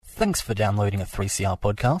Thanks for downloading a 3CR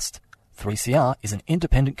podcast. 3CR is an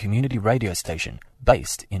independent community radio station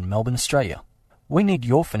based in Melbourne, Australia. We need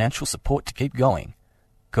your financial support to keep going.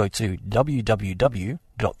 Go to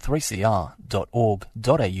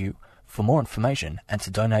www.3cr.org.au for more information and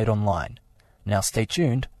to donate online. Now stay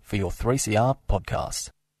tuned for your 3CR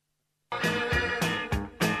podcast.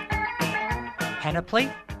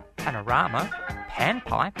 Panoply, panorama,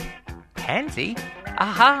 panpipe, pansy,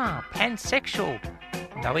 aha, pansexual,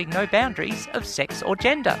 knowing no boundaries of sex or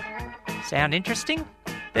gender. Sound interesting?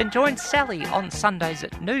 Then join Sally on Sundays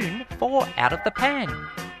at noon for Out of the Pan.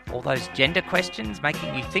 All those gender questions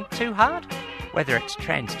making you think too hard? Whether it's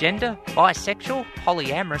transgender, bisexual,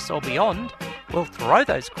 polyamorous or beyond, we'll throw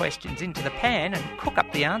those questions into the pan and cook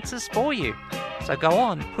up the answers for you. So go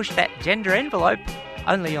on, push that gender envelope,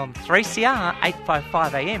 only on 3CR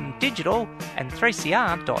 855am digital and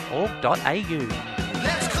 3cr.org.au.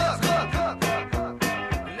 Let's cook.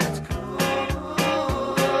 Let's cook.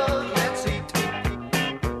 Let's eat.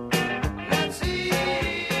 Let's eat.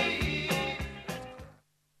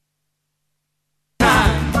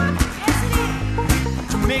 Time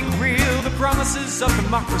to make real the promises of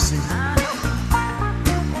democracy.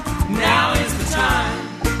 Now is the time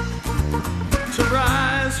to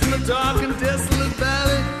rise from the dark and desolate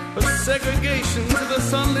valley of segregation to the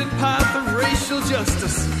sunlit path of racial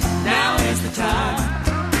justice. Now is the time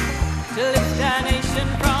to lift our nation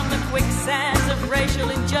from the quicksands of racial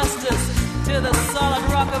injustice to the solid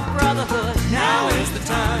rock of brotherhood. Now is the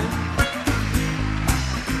time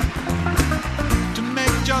to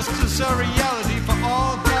make justice a reality for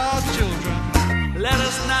all God's children. Let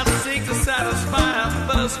us not seek to satisfy our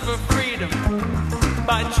thirst for freedom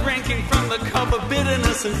by drinking from the cup of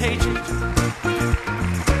bitterness and hatred.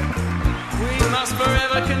 We must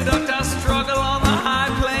forever conduct our struggle on the high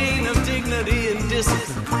plane of dignity and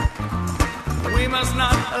discipline. We must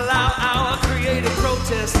not allow our creative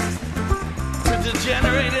protest to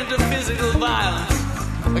degenerate into physical violence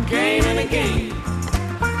again and again.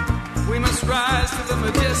 We must rise to the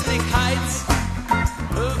majestic heights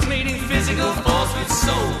of meeting physical force with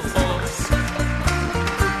soul force.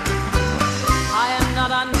 I am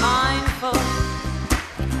not unmindful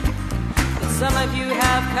that some of you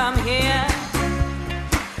have come here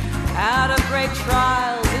out of great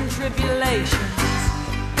trials and tribulations.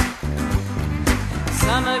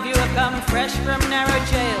 Some of you have come fresh from narrow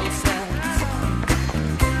jail cells.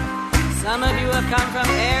 Some of you have come from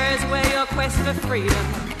areas where your quest for freedom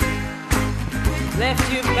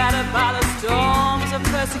left you battered by the storms of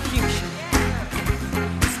persecution,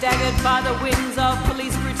 staggered by the winds of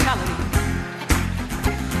police brutality.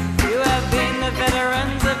 You have been the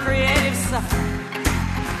veterans of creative suffering.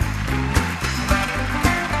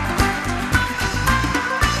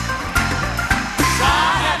 I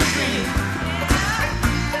have a dream,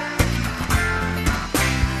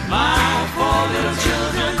 my four little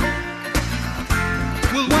children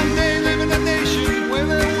Will one day live in a nation where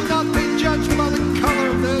they will not be judged by the color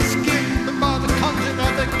of their skin, but by the content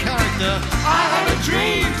of their character. I have a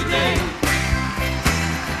dream today.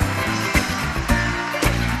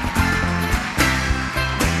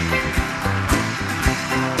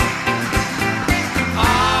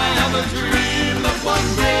 I have a dream of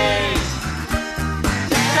one day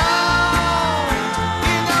Down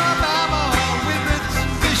in Alabama with its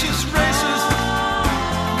vicious races,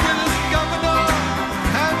 with its governor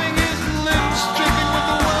having his lips stricken with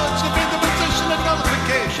the words of intimidation and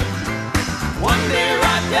nullification. one day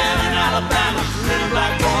right down in Alabama, little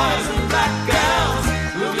black boys and black girls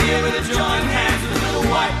will be able to join hands with little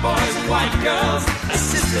white boys and white girls, as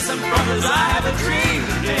sisters and brothers. I have a dream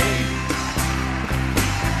today.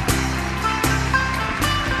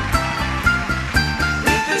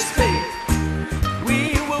 With this faith,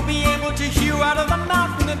 we will be able to hew out of the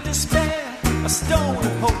mountain of despair a stone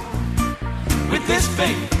of hope. With this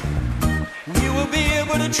faith, we will be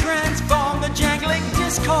able to transform the jangling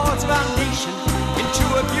discords of our nation into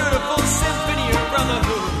a beautiful symphony of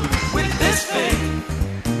brotherhood. With this faith,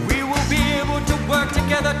 we will be able to work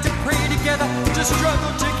together, to pray together, to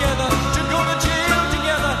struggle together, to go to jail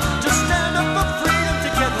together, to stand up for freedom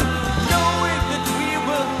together, knowing that we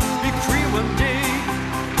will be free one day.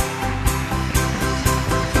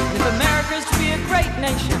 If America is to be a great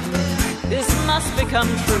nation, this must become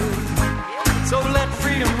true. So let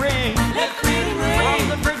freedom ring. Let freedom ring. From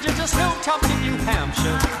the bridges to hilltops in New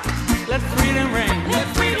Hampshire. Let freedom ring. Let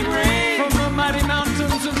freedom ring. From the mighty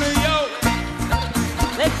mountains of New York.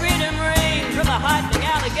 Let freedom ring from the heartening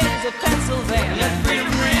alligators of Pennsylvania. Let freedom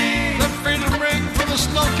ring. Let freedom ring from the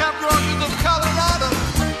snow-capped rockies of Colorado.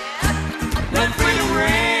 Let freedom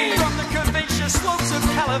ring. From the curvaceous slopes of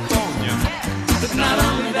California. But not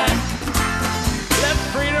only that,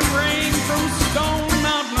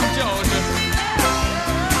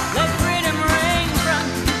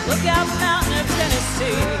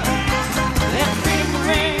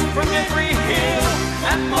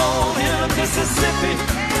 Mississippi,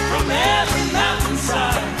 from every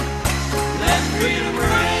mountainside, let freedom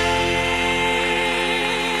ring.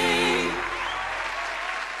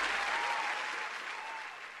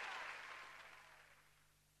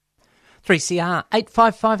 3CR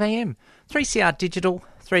 855 AM, 3CR Digital,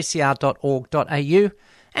 3cr.org.au,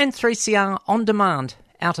 and 3CR On Demand,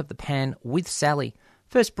 Out of the Pan with Sally.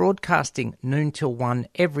 First broadcasting noon till 1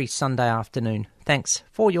 every Sunday afternoon. Thanks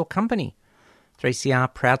for your company.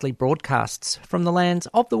 3CR proudly broadcasts from the lands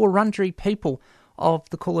of the Wurundjeri people of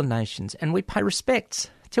the Kulin Nations, and we pay respects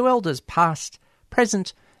to elders past,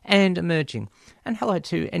 present and emerging. And hello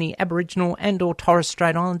to any Aboriginal and or Torres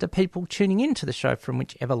Strait Islander people tuning into the show from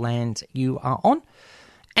whichever lands you are on,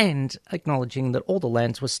 and acknowledging that all the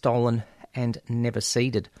lands were stolen and never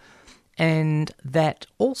ceded. And that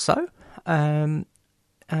also,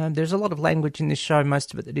 there's a lot of language in this show,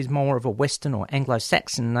 most of it that is more of a Western or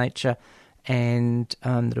Anglo-Saxon nature, and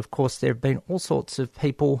that of course there have been all sorts of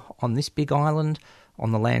people on this big island,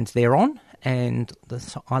 on the lands they're on, and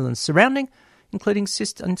the islands surrounding, including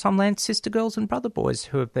in some lands sister girls and brother boys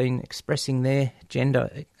who have been expressing their gender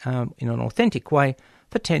in an authentic way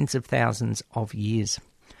for tens of thousands of years.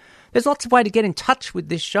 There's lots of ways to get in touch with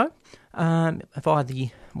this show via the,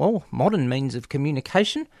 modern means of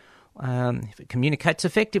communication. If it communicates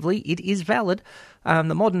effectively, it is valid.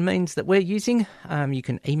 The modern means that we're using, you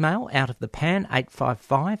can email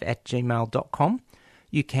outofthepan855@gmail.com.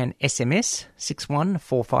 You can SMS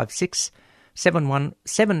 61456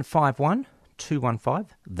 751 215,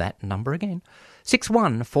 that number again,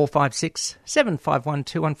 61456 751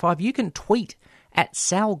 215. You can tweet at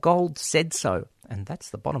Sal Gold Said So, and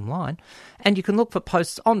that's the bottom line. And you can look for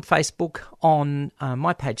posts on Facebook on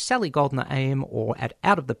my page, Sally Goldner AM, or at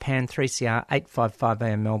Out of the Pan 3CR 855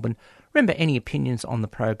 AM Melbourne. Remember, any opinions on the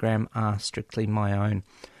program are strictly my own.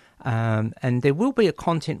 And there will be a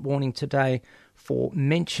content warning today for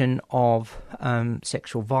mention of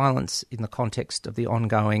sexual violence in the context of the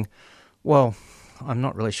ongoing, well, I'm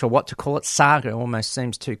not really sure what to call it, saga almost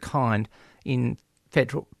seems too kind in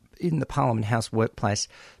the Parliament House workplace.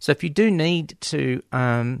 So if you do need to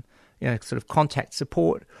sort of contact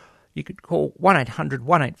support, you could call 1800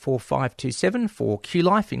 184 527 for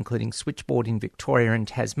QLife, including switchboard in Victoria and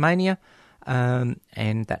Tasmania.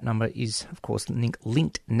 And that number is, of course,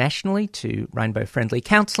 linked nationally to Rainbow Friendly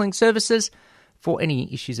Counselling Services. For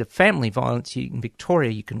any issues of family violence in Victoria,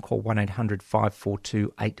 you can call 1800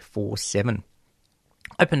 542 847.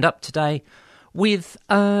 Opened up today with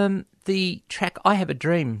the track I Have a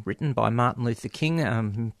Dream, written by Martin Luther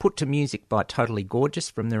King, put to music by Totally Gorgeous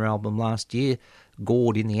from their album last year,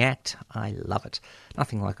 Gored in the Act. I love it.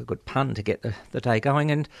 Nothing like a good pun to get the day going.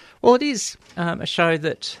 And, well, it is a show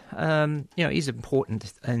that, is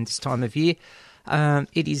important in this time of year.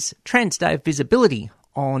 It is Trans Day of Visibility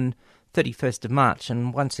on 31st of March,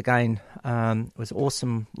 and once again, it was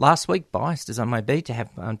awesome last week, biased as I may be, to have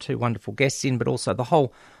two wonderful guests in, but also the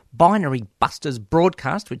whole Binary Busters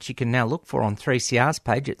broadcast, which you can now look for on 3CR's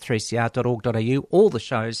page at 3cr.org.au. All the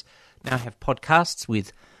shows now have podcasts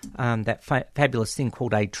with that fabulous thing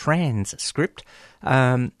called a transcript,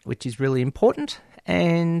 which is really important,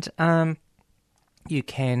 and you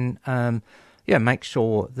can make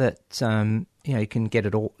sure that you can get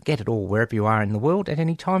it all wherever you are in the world at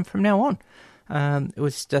any time from now on. It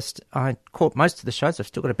was just, I caught most of the shows. I've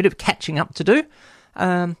still got a bit of catching up to do,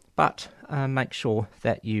 but make sure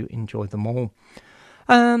that you enjoy them all.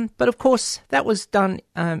 But of course, that was done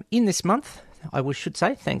in this month, I should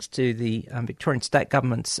say, thanks to the Victorian State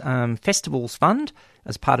Government's Festivals Fund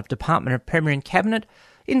as part of Department of Premier and Cabinet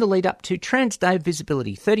in the lead up to Trans Day of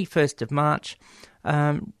Visibility, 31st of March.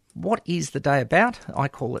 What is the day about? I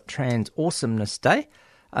call it Trans Awesomeness Day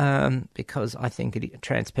because I think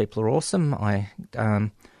trans people are awesome. I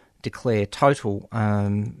declare total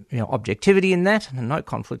objectivity in that and no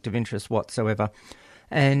conflict of interest whatsoever.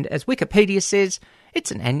 And as Wikipedia says,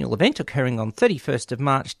 it's an annual event occurring on 31st of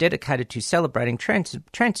March dedicated to celebrating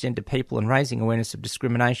transgender people and raising awareness of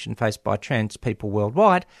discrimination faced by trans people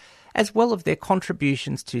worldwide, as well as their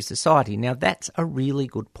contributions to society. Now, that's a really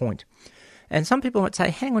good point. And some people might say,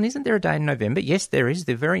 hang on, isn't there a day in November? Yes, there is,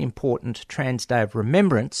 the very important Trans Day of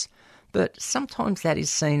Remembrance, but sometimes that is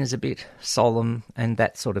seen as a bit solemn and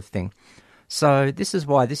that sort of thing. So this is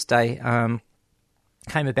why this day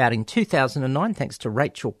came about in 2009, thanks to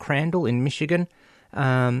Rachel Crandall in Michigan,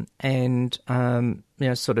 there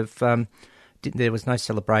was no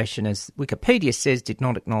celebration, as Wikipedia says, did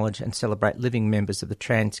not acknowledge and celebrate living members of the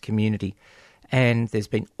trans community. And there's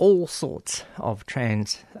been all sorts of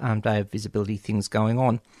Trans Day of Visibility things going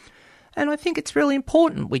on. And I think it's really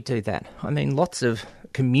important we do that. I mean, lots of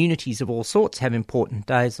communities of all sorts have important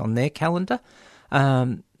days on their calendar.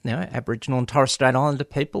 Aboriginal and Torres Strait Islander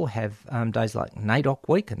people have days like NAIDOC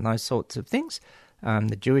Week and those sorts of things.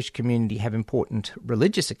 The Jewish community have important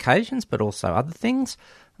religious occasions, but also other things,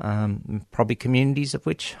 probably communities of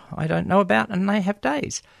which I don't know about, and they have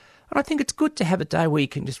days. And I think it's good to have a day where you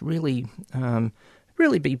can just really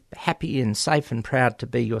be happy and safe and proud to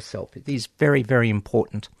be yourself. It is very, very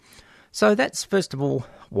important. So that's, first of all,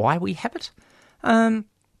 why we have it. The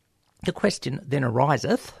question then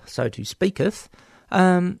ariseth, so to speaketh,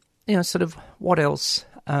 sort of what else,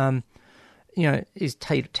 is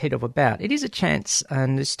teed up about. It is a chance,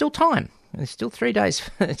 and there's still time. There's still 3 days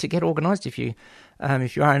to get organised. If you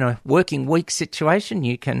are in a working week situation,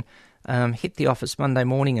 you can hit the office Monday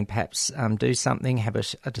morning and perhaps do something, have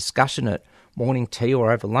a discussion at morning tea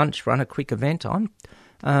or over lunch, run a quick event. I'm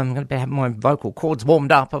going to have my vocal cords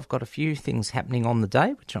warmed up. I've got a few things happening on the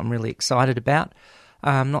day, which I'm really excited about.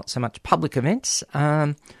 Not so much public events,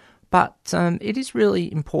 but it is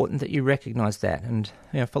really important that you recognise that, and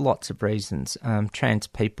for lots of reasons, trans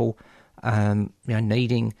people,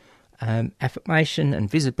 needing affirmation and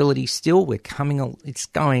visibility. Still, it's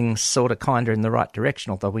going sort of kind of in the right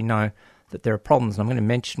direction, although we know that there are problems, and I'm going to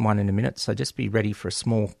mention one in a minute. So just be ready for a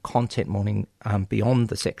small content warning beyond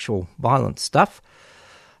the sexual violence stuff,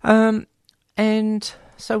 and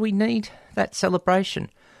so we need that celebration.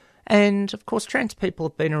 And, of course, trans people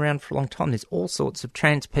have been around for a long time. There's all sorts of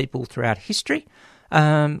trans people throughout history,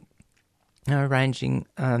 ranging.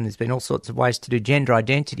 There's been all sorts of ways to do gender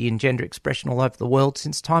identity and gender expression all over the world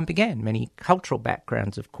since time began. Many cultural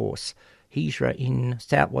backgrounds, of course. Hijra in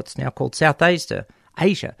what's now called South Asia,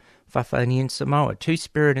 Whawhani in Samoa,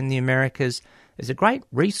 Two-Spirit in the Americas. There's a great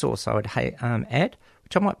resource I would add,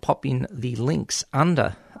 which I might pop in the links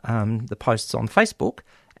under the posts on Facebook,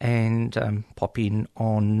 and pop in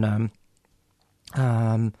on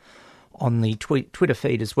the Twitter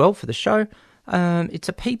feed as well for the show. It's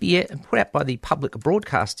a PBS put out by the Public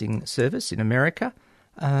Broadcasting Service in America,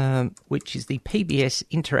 which is the PBS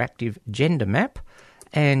Interactive Gender Map,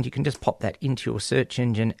 and you can just pop that into your search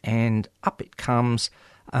engine, and up it comes.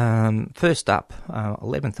 First up,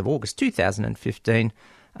 11th of August 2015,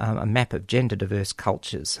 a map of gender diverse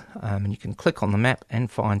cultures, and you can click on the map and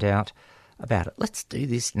find out about it. Let's do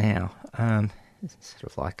this now. It's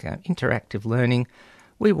sort of like interactive learning.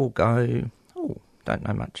 We will go, don't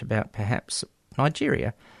know much about perhaps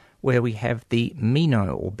Nigeria, where we have the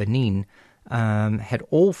Mino or Benin, had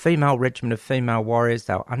all-female regiment of female warriors.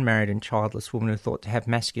 They were unmarried and childless women who thought to have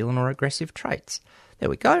masculine or aggressive traits. There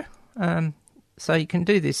we go. So you can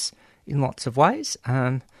do this in lots of ways.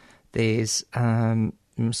 There's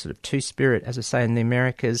sort of Two-Spirit, as I say, in the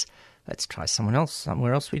Americas. Let's try somewhere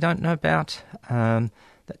else we don't know about.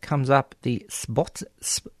 That comes up, the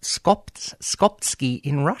Skoptsky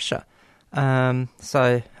in Russia. That's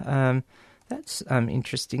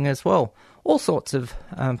interesting as well. All sorts of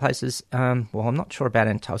places. I'm not sure about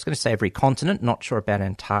Antarctica. I was going to say every continent, not sure about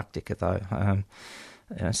Antarctica, though.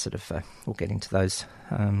 We'll get into those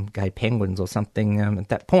gay penguins or something at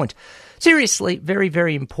that point. Seriously, very,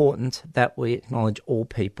 very important that we acknowledge all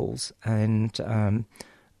peoples, and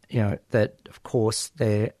that, of course,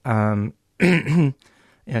 they're, been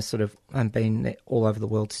all over the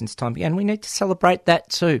world since time began. We need to celebrate that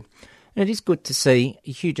too. And it is good to see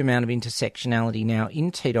a huge amount of intersectionality now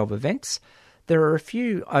in TDOV events. There are a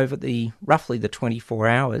few over roughly the 24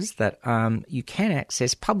 hours that you can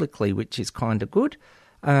access publicly, which is kind of good.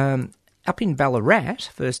 Up in Ballarat,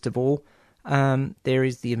 first of all, there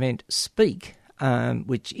is the event Speak,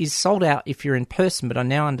 which is sold out if you're in person, but I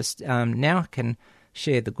now can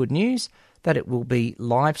share the good news that it will be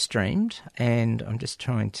live streamed, and I'm just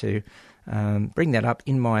trying to bring that up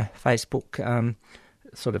in my Facebook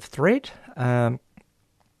sort of thread, and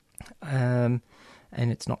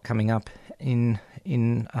it's not coming up in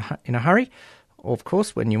a hurry, of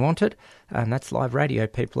course, when you want it. That's live radio,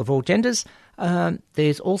 people of all genders.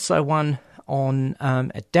 There's also one on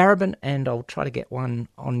at Darebin, and I'll try to get one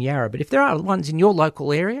on Yarra. But if there are ones in your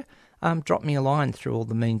local area, drop me a line through all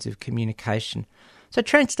the means of communication. So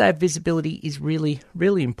Trans Day of Visibility is really,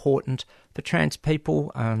 really important for trans people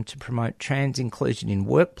to promote trans inclusion in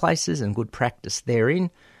workplaces and good practice therein,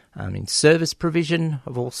 in service provision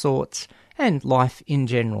of all sorts, and life in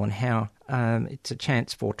general, and how it's a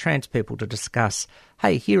chance for trans people to discuss,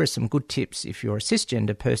 hey, here are some good tips if you're a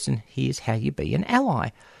cisgender person, here's how you be an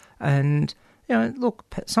ally. And, look,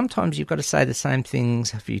 sometimes you've got to say the same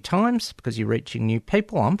things a few times because you're reaching new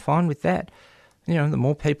people. I'm fine with that. the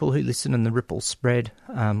more people who listen and the ripples spread,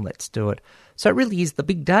 let's do it. So it really is the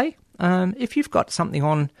big day. If you've got something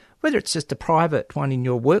on, whether it's just a private one in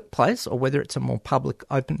your workplace or whether it's a more public,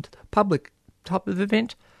 open to the public type of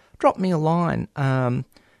event, drop me a line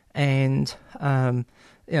and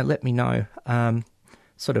let me know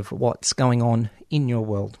sort of what's going on in your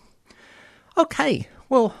world. Okay,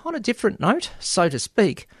 well, on a different note, so to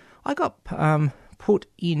speak, I got put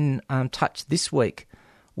in touch this week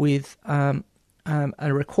with a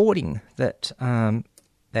recording that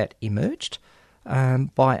that emerged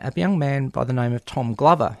by a young man by the name of Tom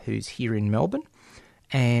Glover, who's here in Melbourne,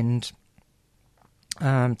 and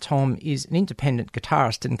Tom is an independent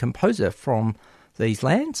guitarist and composer from these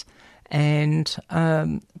lands, and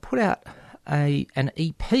put out an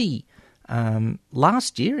EP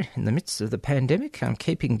last year in the midst of the pandemic,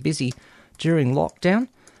 keeping busy during lockdown.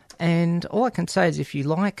 And all I can say is if you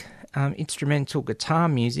like instrumental guitar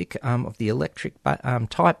music of the electric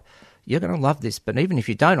type, you're going to love this. But even if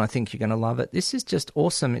you don't, I think you're going to love it. This is just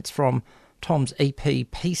awesome. It's from Tom's EP,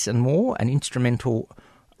 Peace and More, an instrumental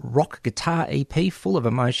rock guitar EP full of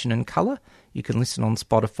emotion and colour. You can listen on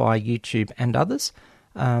Spotify, YouTube and others.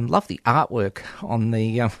 Love the artwork on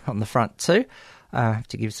the front too. I have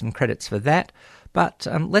to give some credits for that. But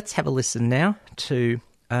let's have a listen now to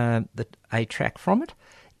a track from it.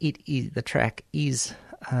 The track is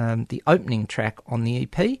the opening track on the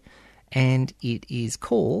EP, and it is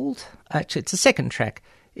called, actually it's the second track,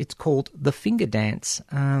 it's called The Finger Dance.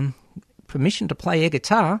 Permission to play air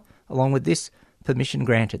guitar, along with this, permission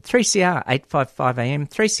granted. 3CR 855 AM,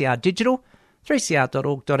 3CR Digital,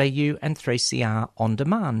 3cr.org.au and 3CR On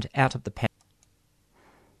Demand, out of the pan.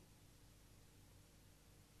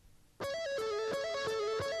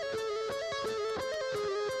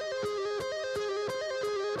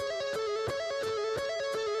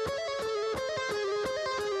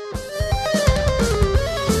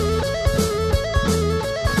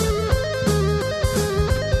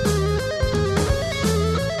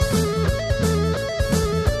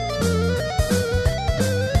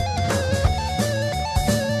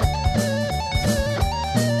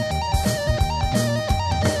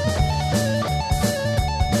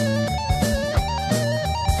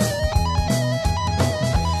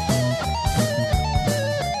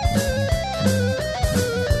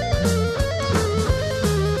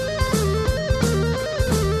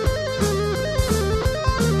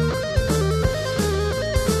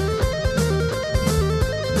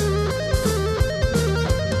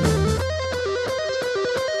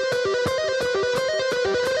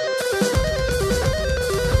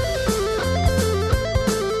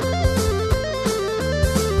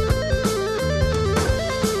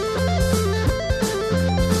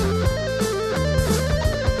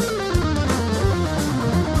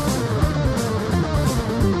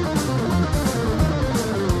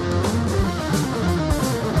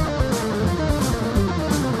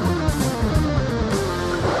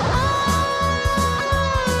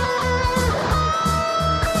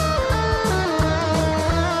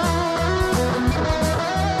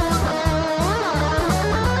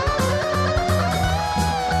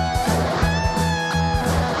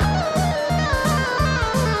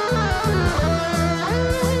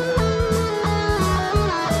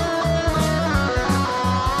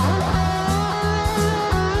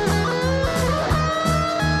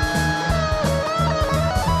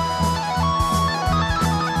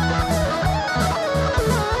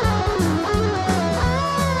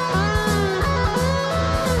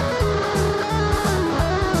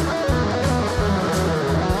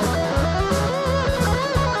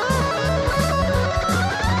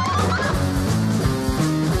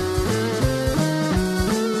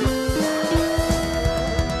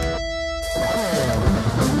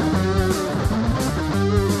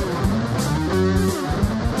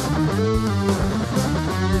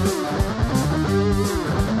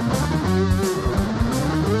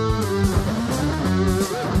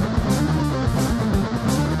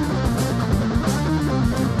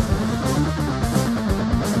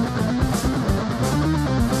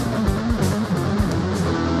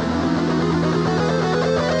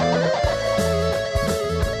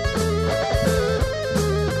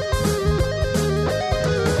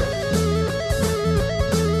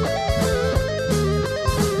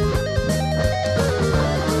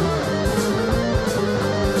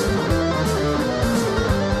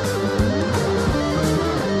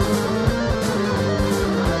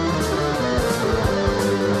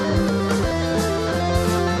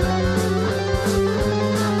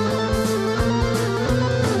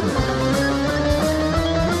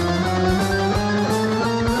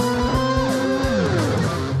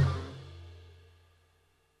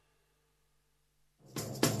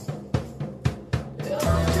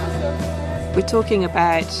 We're talking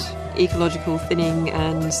about ecological thinning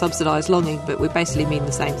and subsidised logging, but we basically mean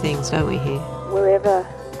the same things, don't we, here? Wherever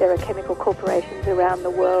there are chemical corporations around the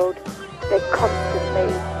world, they're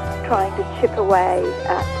constantly trying to chip away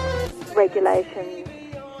at regulations.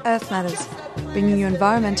 Earth Matters, bringing you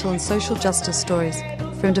environmental and social justice stories,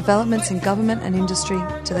 from developments in government and industry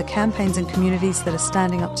to the campaigns and communities that are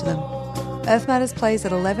standing up to them. Earth Matters plays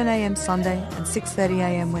at 11am Sunday and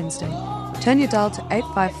 6:30am Wednesday. Turn your dial to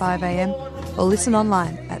 855am or listen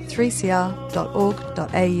online at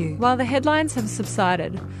 3cr.org.au. While the headlines have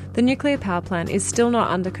subsided, the nuclear power plant is still not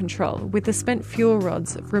under control, with the spent fuel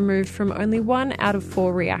rods removed from only 1 out of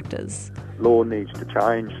 4 reactors. Law needs to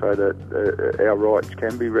change so that our rights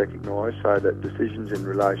can be recognised, so that decisions in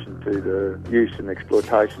relation to the use and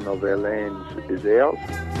exploitation of our lands is ours.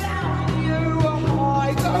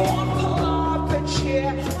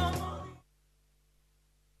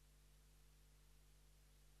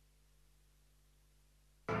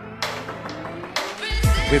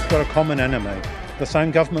 We've got a common enemy. The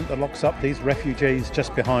same government that locks up these refugees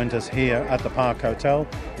just behind us here at the Park Hotel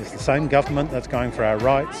is the same government that's going for our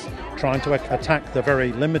rights, trying to attack the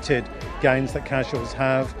very limited gains that casuals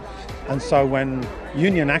have. And so when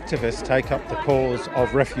union activists take up the cause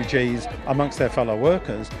of refugees amongst their fellow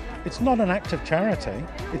workers, it's not an act of charity.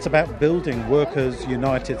 It's about building workers'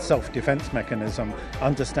 united self-defence mechanism,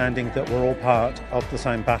 understanding that we're all part of the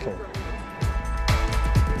same battle.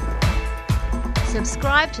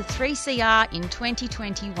 Subscribe to 3CR in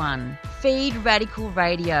 2021. Feed Radical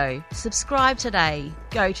Radio. Subscribe today.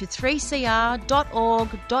 Go to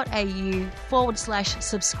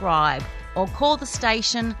 3cr.org.au/subscribe or call the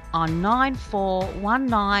station on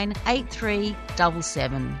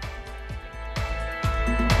 94198377.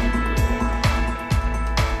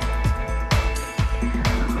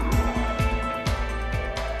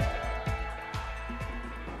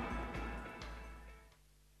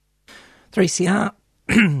 Three CR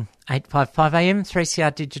 855 AM,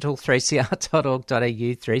 3CR Digital,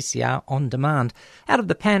 3cr.org.au, 3CR On Demand. Out of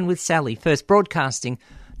the Pan with Sally, first broadcasting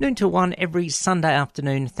noon to 1 every Sunday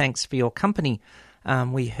afternoon. Thanks for your company.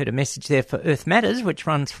 We heard a message there for Earth Matters, which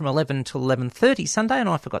runs from 11 till 11:30 Sunday, and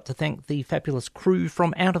I forgot to thank the fabulous crew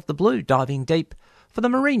from Out of the Blue, diving deep for the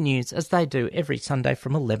marine news, as they do every Sunday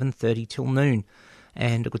from 11:30 till noon.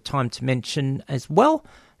 And a good time to mention as well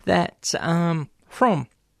that from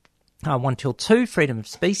 1 till 2, Freedom of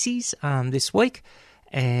Species this week,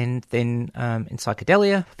 and then in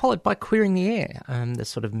Psychedelia, followed by Queering the Air, the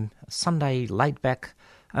sort of Sunday laid-back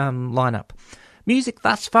lineup. Music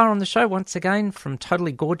thus far on the show, once again, from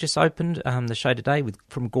Totally Gorgeous opened the show today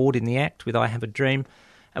from Gord in the Act with I Have a Dream,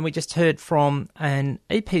 and we just heard from an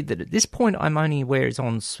EP that at this point I'm only aware is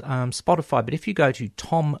on Spotify, but if you go to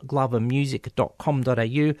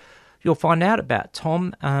tomglovermusic.com.au, you'll find out about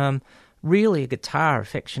Tom. Really a guitar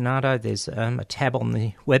aficionado. There's a tab on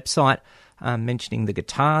the website mentioning the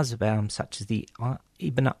guitars such as the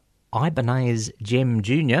Ibanez Gem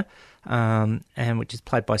Jr., and which is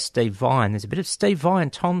played by Steve Vai. There's a bit of Steve Vai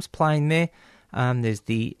and Tom's playing there. There's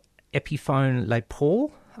the Epiphone Les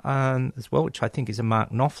Paul as well, which I think is a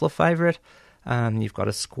Mark Knopfler favourite. You've got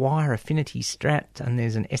a Squire Affinity Strat, and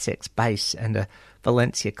there's an SX bass and a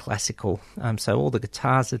Valencia Classical. So all the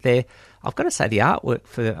guitars are there. I've got to say the artwork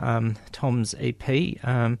for Tom's EP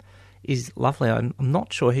is lovely. I'm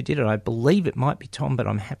not sure who did it. I believe it might be Tom, but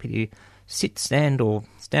I'm happy to stand on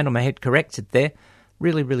my head corrected there.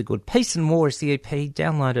 Really, really good. Peace and War is the EP.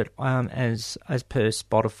 Download it as per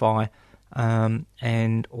Spotify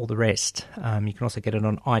and all the rest. You can also get it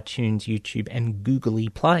on iTunes, YouTube, and Googly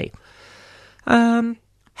Play.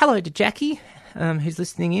 Hello to Jackie, who's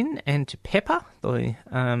listening in, and to Pepper, the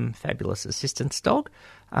fabulous assistance dog.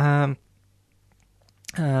 And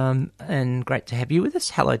great to have you with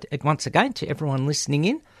us. Hello once again to everyone listening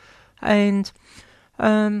in. And,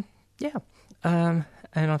 and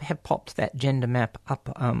I have popped that gender map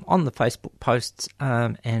up on the Facebook posts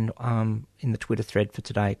and in the Twitter thread for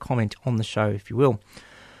today. Comment on the show, if you will.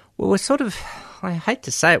 Well, we're sort of, I hate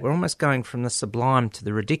to say it, we're almost going from the sublime to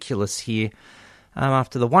the ridiculous here.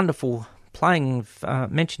 After the wonderful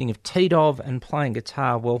mentioning of T-Dov and playing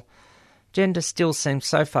guitar, well, gender still seems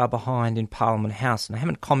so far behind in Parliament House, and I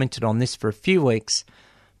haven't commented on this for a few weeks,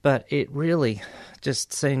 but it really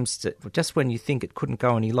just seems to, just when you think it couldn't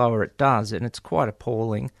go any lower, it does, and it's quite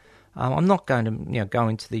appalling. I'm not going to go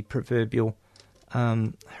into the proverbial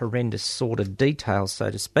horrendous sordid details,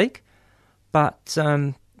 so to speak, but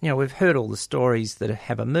we've heard all the stories that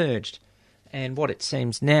have emerged, and what it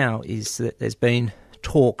seems now is that there's been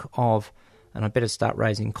talk of, and I better start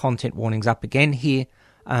raising content warnings up again here,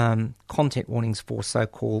 content warnings for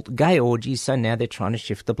so-called gay orgies, so now they're trying to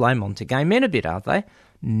shift the blame onto gay men a bit, are they?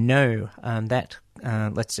 No,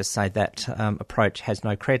 let's just say that approach has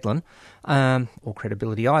no credlin or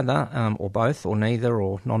credibility either, or both, or neither,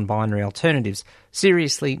 or non-binary alternatives.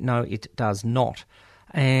 Seriously, no, it does not.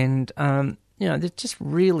 And, there just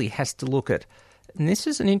really has to look at, and this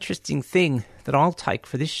is an interesting thing that I'll take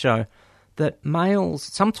for this show, that males,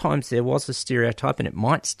 sometimes there was a stereotype, and it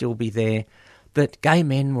might still be there, that gay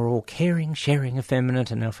men were all caring, sharing,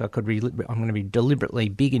 effeminate, and if I could, I'm going to be deliberately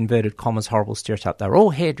big inverted commas, horrible stereotype. They're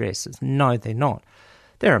all hairdressers. No, they're not.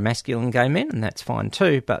 There are masculine gay men, and that's fine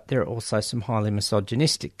too, but there are also some highly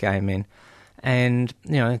misogynistic gay men. And,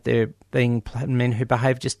 they're being men who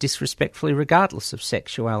behave just disrespectfully regardless of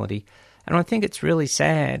sexuality. And I think it's really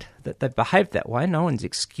sad that they've behaved that way. No one's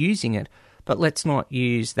excusing it. But let's not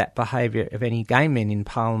use that behaviour of any gay men in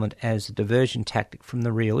Parliament as a diversion tactic from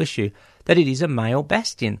the real issue, that it is a male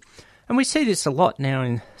bastion. And we see this a lot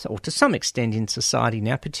now, or to some extent in society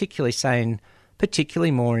now, particularly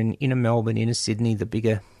more in inner Melbourne, inner Sydney, the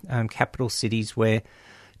bigger capital cities where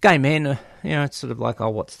gay men are, it's sort of like, oh,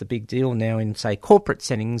 what's the big deal now in, say, corporate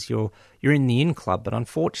settings, you're in the in club. But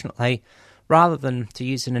unfortunately, rather than, to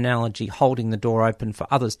use an analogy, holding the door open for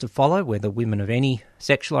others to follow, whether women of any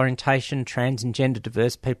sexual orientation, trans and gender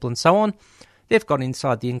diverse people and so on, they've got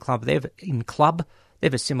inside the in club,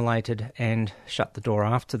 they've assimilated and shut the door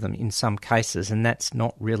after them in some cases, and that's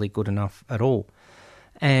not really good enough at all.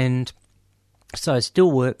 And so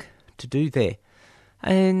still work to do there.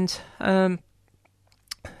 And but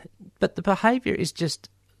the behaviour is just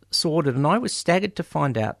sordid, and I was staggered to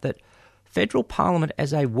find out that Federal Parliament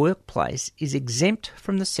as a workplace is exempt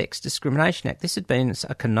from the Sex Discrimination Act. This had been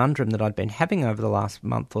a conundrum that I'd been having over the last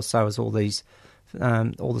month or so as all the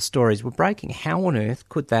stories were breaking. How on earth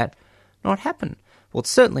could that not happen? Well, it's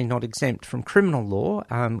certainly not exempt from criminal law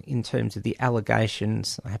in terms of the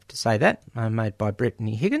allegations, I have to say that, made by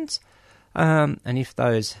Brittany Higgins. And if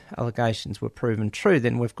those allegations were proven true,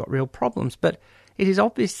 then we've got real problems. But it is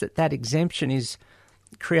obvious that exemption is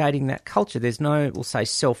creating that culture. There's no, we'll say,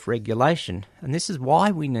 self-regulation. And this is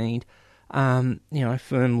why we need, firm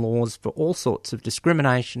laws for all sorts of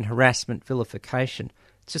discrimination, harassment, vilification.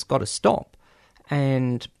 It's just got to stop.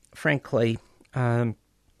 And frankly, I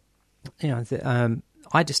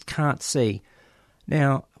just can't see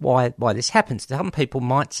now why this happens. Some people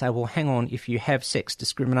might say, well, hang on, if you have sex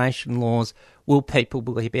discrimination laws, will people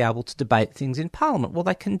be able to debate things in Parliament? Well,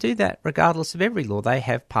 they can do that regardless of every law. They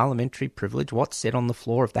have parliamentary privilege. What's said on the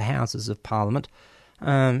floor of the Houses of Parliament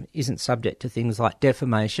isn't subject to things like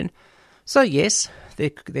defamation. So yes,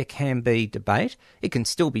 there can be debate. It can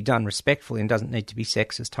still be done respectfully and doesn't need to be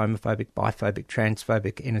sexist, homophobic, biphobic,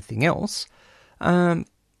 transphobic, anything else.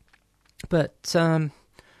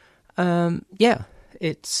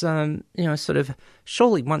 It's, sort of,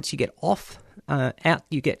 surely once you get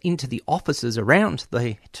you get into the offices around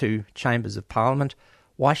the two chambers of Parliament,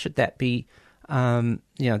 why should that be, the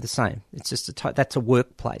same? It's just that's a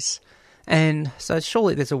workplace. And so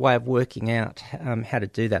surely there's a way of working out how to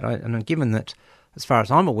do that. And given that, as far as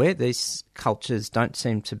I'm aware, these cultures don't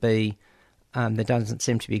seem to be, there doesn't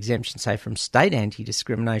seem to be exemption, say, from state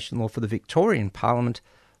anti-discrimination law for the Victorian Parliament,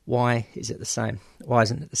 why is it the same? Why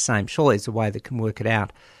isn't it the same? Surely there's a way that can work it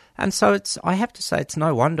out. And so I have to say, it's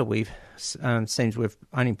no wonder seems we've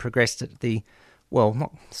only progressed at a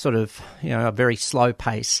very slow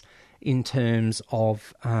pace in terms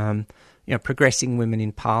of, progressing women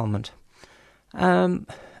in Parliament. I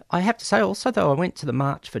have to say also, though, I went to the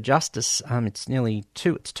March for Justice. It's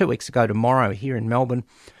 2 weeks ago tomorrow here in Melbourne,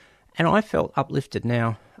 and I felt uplifted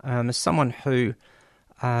now as someone who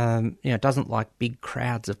doesn't like big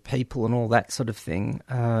crowds of people and all that sort of thing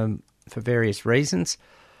for various reasons.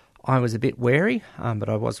 I was a bit wary, but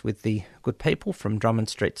I was with the good people from Drummond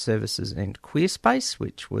Street Services and Queer Space,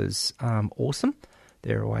 which was awesome.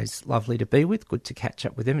 They're always lovely to be with, good to catch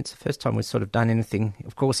up with them. It's the first time we've sort of done anything,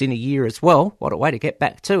 of course, in a year as well. What a way to get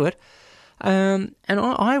back to it. And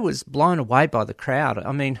I was blown away by the crowd.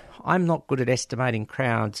 I mean, I'm not good at estimating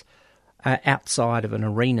crowds outside of an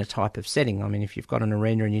arena type of setting. I mean, if you've got an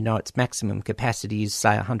arena and you know its maximum capacity is,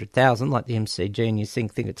 say, 100,000, like the MCG, and you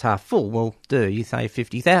think it's half full, well, you say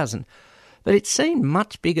 50,000. But it seemed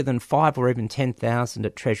much bigger than 5 or even 10,000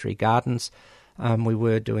 at Treasury Gardens. We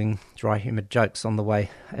were doing dry humour jokes on the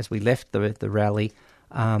way as we left the rally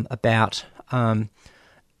about sort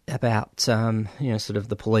of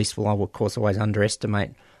the police will, of course, always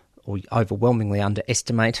underestimate or overwhelmingly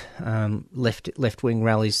underestimate left-wing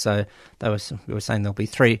rallies. So we were saying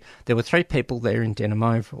there were 3 people there in denim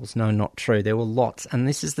overalls. No, not true. There were lots. And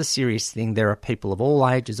this is the serious thing. There are people of all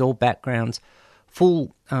ages, all backgrounds,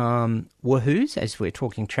 full wahoos, as we're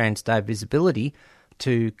talking Trans Day visibility,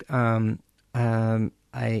 to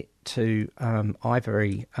Ivy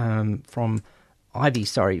from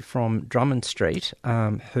Drummond Street,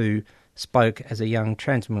 who spoke as a young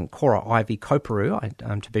trans woman, Cora Ivy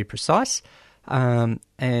Koparu, to be precise.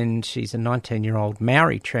 And she's a 19-year-old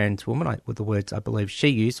Maori trans woman, with the words I believe she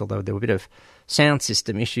used, although there were a bit of sound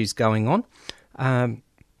system issues going on.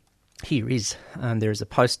 There is a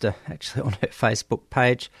poster actually on her Facebook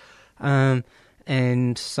page,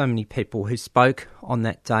 and so many people who spoke on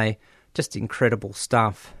that day, just incredible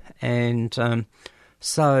stuff. And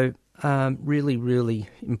really, really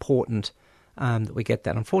important that we get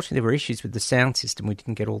that. Unfortunately, there were issues with the sound system. We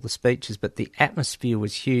didn't get all the speeches, but the atmosphere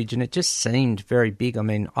was huge, and it just seemed very big. I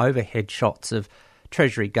mean, overhead shots of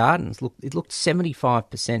Treasury Gardens, it looked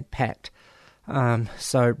 75% packed.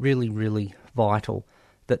 So really, really vital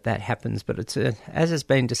that happens. But it's as has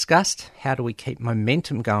been discussed, how do we keep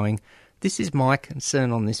momentum going? This is my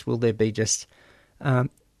concern on this. Will there be just a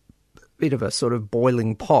bit of a sort of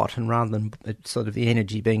boiling pot, and rather than sort of the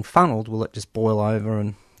energy being funneled, will it just boil over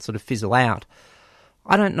and sort of fizzle out?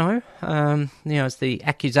 I don't know. As the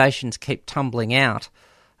accusations keep tumbling out,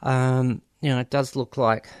 it does look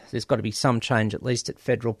like there's got to be some change, at least at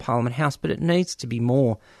Federal Parliament House, but it needs to be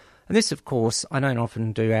more. And this, of course, I don't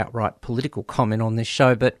often do outright political comment on this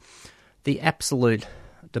show, but the absolute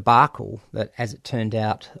debacle that, as it turned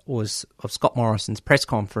out, was of Scott Morrison's press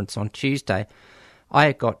conference on Tuesday.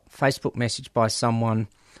 I got Facebook message by someone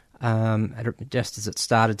just as it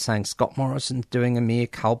started saying Scott Morrison's doing a mea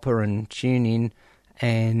culpa and tune in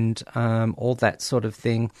and all that sort of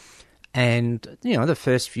thing. And, the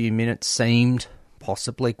first few minutes seemed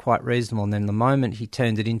possibly quite reasonable. And then the moment he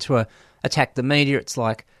turned it into a attack the media, it's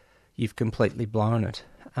like, you've completely blown it.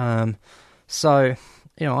 So,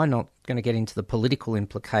 I'm not going to get into the political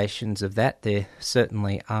implications of that. There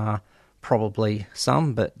certainly are probably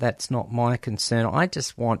some, but that's not my concern. I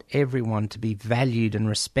just want everyone to be valued and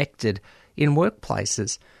respected in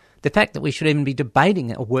workplaces. The fact that we should even be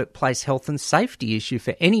debating a workplace health and safety issue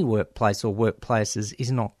for any workplace or workplaces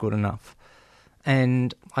is not good enough.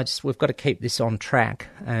 And we've got to keep this on track,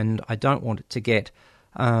 and I don't want it to get,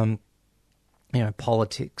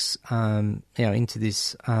 politics, into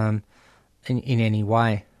this in any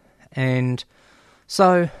way. And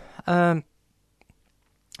so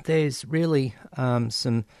there's really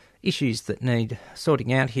some issues that need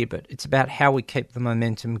sorting out here, but it's about how we keep the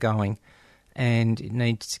momentum going, and it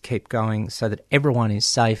needs to keep going so that everyone is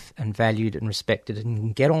safe and valued and respected and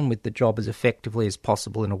can get on with the job as effectively as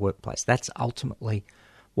possible in a workplace. That's ultimately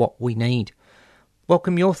what we need.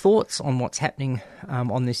 Welcome your thoughts on what's happening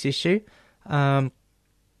on this issue. And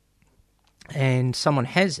someone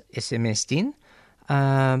has SMS'd in,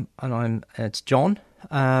 and it's John.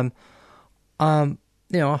 And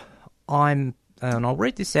I'll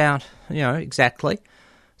read this out, exactly.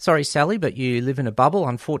 Sorry, Sally, but you live in a bubble.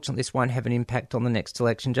 Unfortunately, this won't have an impact on the next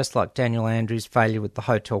election. Just like Daniel Andrews' failure with the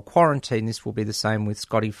hotel quarantine, this will be the same with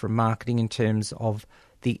Scotty from marketing in terms of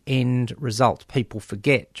the end result. People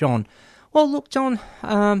forget. John. Well, look, John,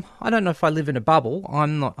 I don't know if I live in a bubble.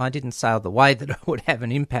 I didn't say the way that it would have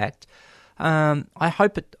an impact. I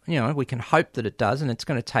hope it, we can hope that it does, and it's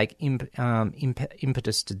going to take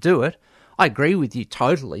impetus to do it. I agree with you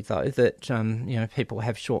totally, though, that people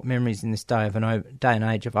have short memories in this day and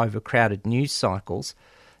age of overcrowded news cycles.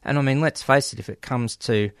 And I mean, let's face it, if it comes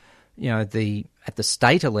to at the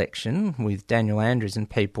state election with Daniel Andrews and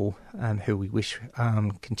people who we wish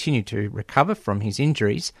continue to recover from his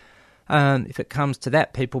injuries, if it comes to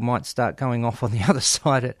that, people might start going off on the other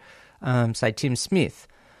side at, say, Tim Smith.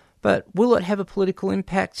 But will it have a political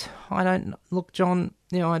impact? I don't look, John.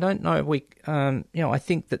 I don't know. I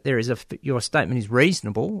think that there is your statement is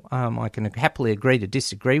reasonable. I can happily agree to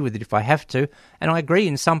disagree with it if I have to, and I agree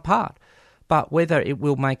in some part. But whether it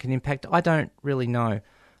will make an impact, I don't really know.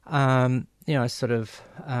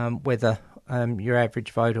 Whether your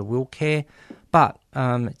average voter will care. But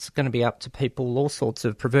it's going to be up to people. All sorts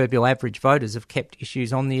of proverbial average voters have kept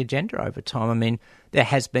issues on the agenda over time. I mean, there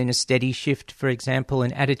has been a steady shift, for example,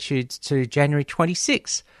 in attitudes to January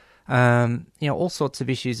 26. All sorts of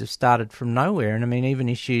issues have started from nowhere. And I mean, even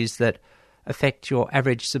issues that affect your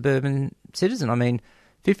average suburban citizen. I mean,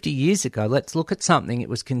 50 years ago, let's look at something it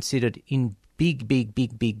was considered in big,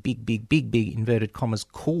 inverted commas,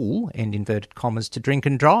 cool, end inverted commas, to drink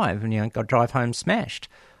and drive, and, got drive home smashed.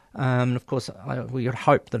 And of course, we would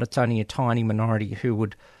hope that it's only a tiny minority who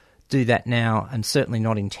would do that now, and certainly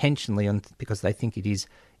not intentionally, because they think it is,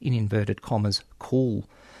 in inverted commas, cool.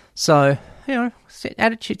 So,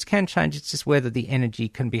 attitudes can change. It's just whether the energy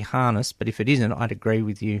can be harnessed. But if it isn't, I'd agree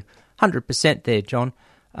with you 100% there, John,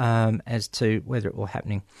 as to whether it will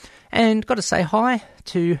happening. And got to say hi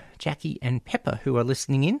to Jackie and Pepper who are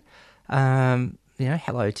listening in.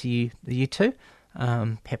 Hello to you two.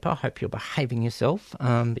 Pepper, I hope you're behaving yourself,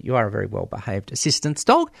 but you are a very well-behaved assistance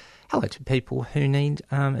dog. Hello to people who need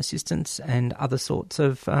assistance and other sorts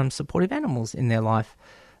of supportive animals in their life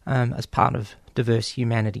as part of diverse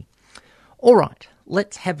humanity. All right,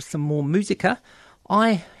 let's have some more musica.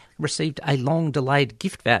 I received a long-delayed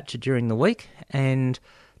gift voucher during the week and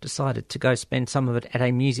decided to go spend some of it at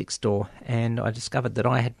a music store, and I discovered that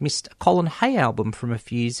I had missed a Colin Hay album from a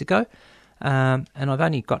few years ago, and I've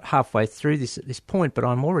only got halfway through this at this point, but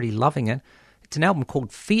I'm already loving it. It's an album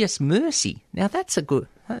called Fierce Mercy. Now, that's a good...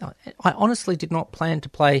 I honestly did not plan to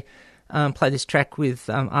play this track with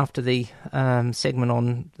after the segment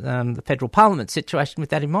on the federal parliament situation with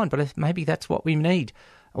that in mind, but maybe that's what we need,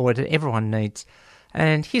 or what everyone needs.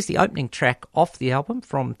 And here's the opening track off the album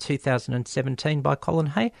from 2017 by Colin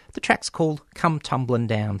Hay. The track's called Come Tumbling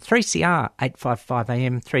Down. 3CR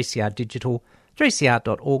 855am, 3CR Digital,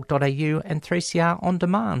 3cr.org.au and 3CR On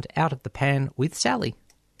Demand, Out of the Pan with Sally.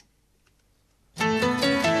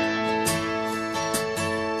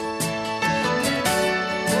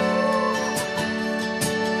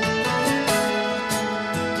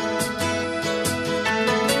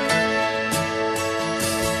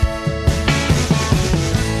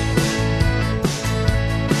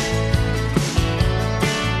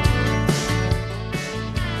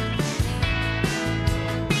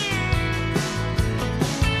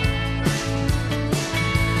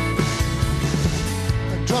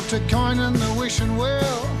 Dropped a coin in the wishing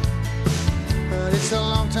well, but it's a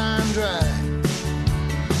long time drive.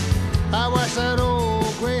 I watch that old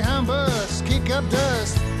Greyhound bus kick up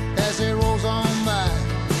dust as it rolls on by.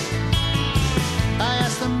 I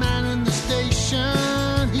asked the man in the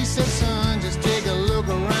station, he said, son, just take a look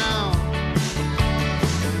around.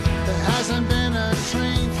 There hasn't been a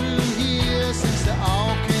train through here since they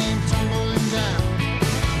all came tumbling down.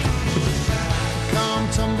 Come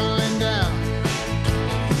tumbling down.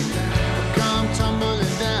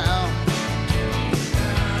 Tumbling down,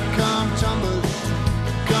 come tumbling,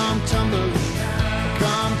 come tumbling,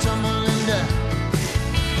 come tumbling down.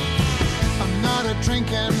 I'm not a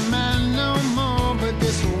drinking man no more, but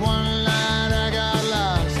this one night I got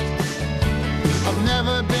lost. I've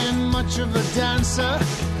never been much of a dancer,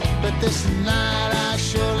 but this night I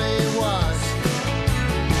surely was.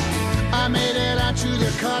 I made it out to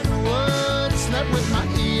the cottonwood, slept with my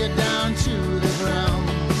ear down to the ground.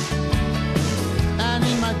 And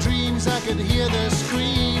in my dreams I could hear the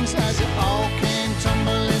screams as it all came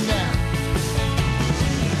tumbling down.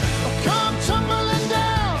 Oh, come tumbling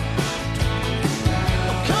down.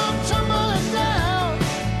 Oh, come tumbling down.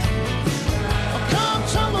 Oh, come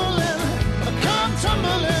tumbling. Oh, come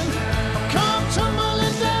tumbling. Oh, come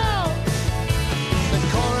tumbling down. The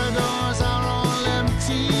corridors are all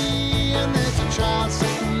empty and there's a child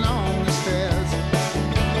sitting on the stairs.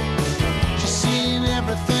 She's seen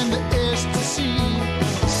everything there is to see.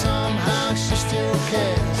 Somehow she still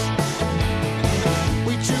cares.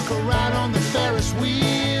 We took a ride on the Ferris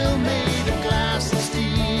wheel, made of glass and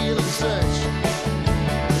steel and such.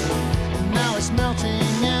 Now it's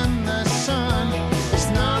melting in the sun. It's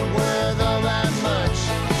not worth all that much.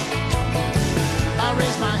 I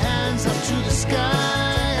raise my hands up to the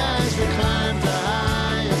sky as we climb to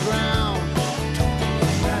higher ground.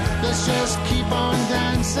 Let's just keep on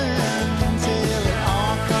dancing till it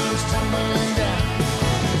all comes tumbling down.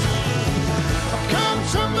 Come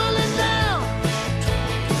tumbling down.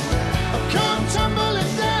 Oh, come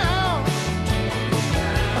tumbling down.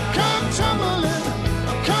 Oh, come tumbling.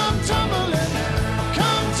 Oh, come tumbling. Oh,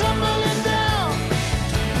 come tumbling down.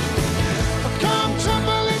 Oh, come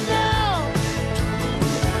tumbling down.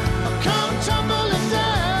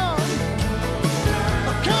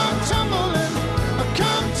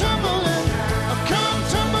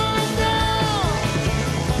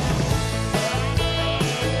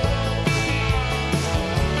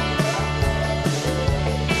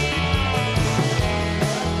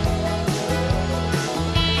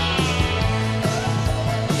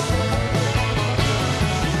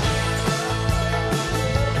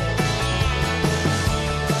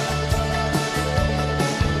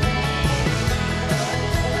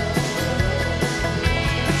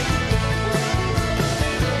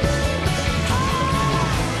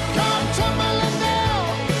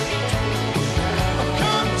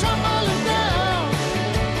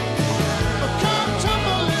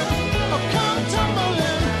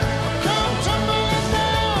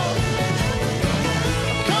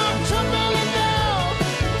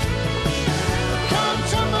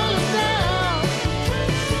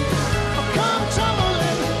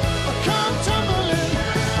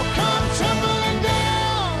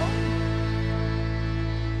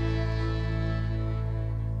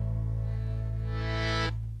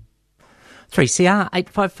 3CR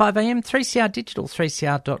 855 AM, 3CR Digital,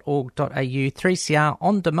 3cr.org.au, 3CR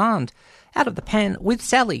On Demand. Out of the Pan with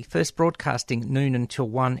Sally, first broadcasting noon until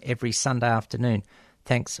 1 every Sunday afternoon.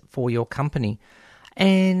 Thanks for your company.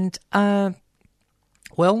 And, let's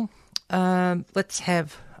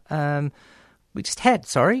have... we just had,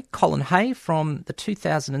 Colin Hay from the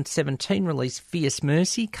 2017 release Fierce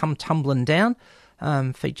Mercy, Come Tumbling Down.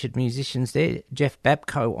 Featured musicians there, Jeff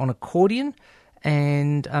Babco on accordion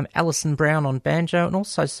and Alison Brown on banjo, and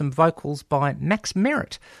also some vocals by Max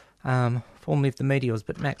Merritt, formerly of the Meteors,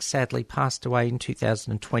 but Max sadly passed away in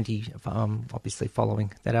 2020, obviously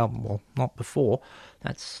following that album. Well, not before.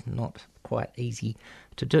 That's not quite easy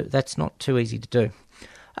to do. That's not too easy to do.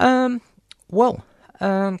 What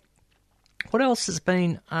else has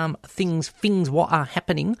been things what are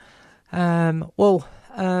happening? The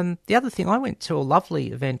other thing, I went to a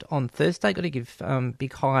lovely event on Thursday. Got to give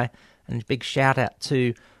big hi and big shout out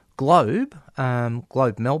to Globe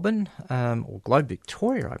Melbourne, or Globe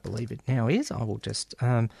Victoria, I believe it now is. I will just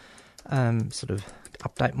sort of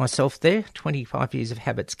update myself there. 25 years of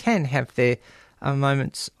habits can have their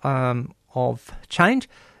moments of change.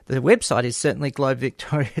 The website is certainly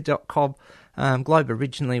globevictoria.com. Globe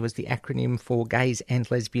originally was the acronym for Gays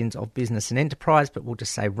and Lesbians of Business and Enterprise, but we'll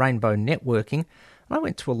just say Rainbow Networking. And I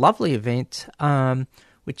went to a lovely event,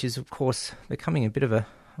 which is, of course, becoming a bit of a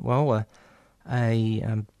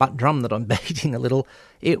butt drum that I'm beating a little.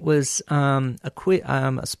 It was a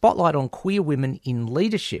spotlight on queer women in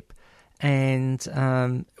leadership, and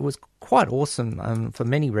it was quite awesome for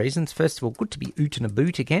many reasons. First of all, good to be oot and a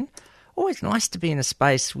boot again. Always nice to be in a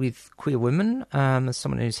space with queer women, as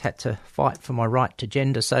someone who's had to fight for my right to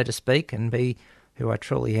gender, so to speak, and be who I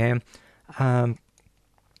truly am.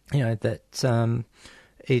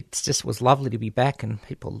 It just was lovely to be back, and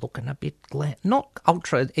people looking a bit not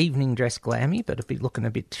ultra evening dress glammy, but a bit looking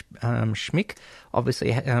a bit schmick.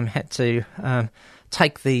 Obviously, had to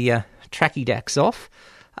take the tracky dacks off,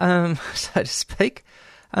 so to speak.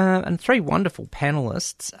 And three wonderful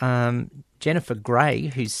panellists. Jennifer Gray,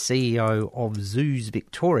 who's CEO of Zoos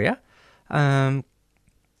Victoria,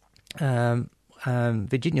 Virginia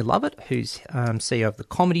Lovett, who's CEO of the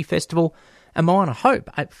Comedy Festival, and Moana Hope,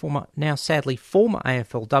 now sadly former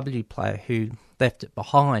AFLW player who left it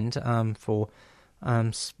behind for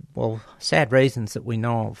sad reasons that we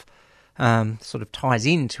know of. Sort of ties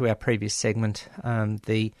into our previous segment,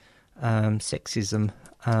 the sexism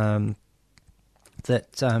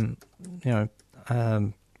that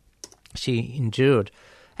she endured,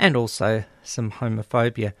 and also some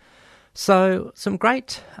homophobia. So some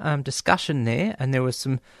great discussion there, and there were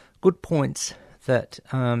some good points that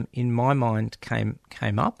in my mind came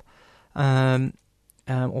up.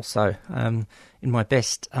 Also, in my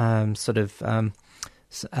best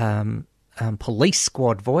police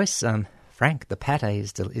squad voice, Frank the Pate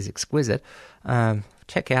is exquisite.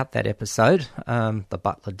 Check out that episode. The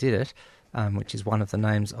Butler Did It. Which is one of the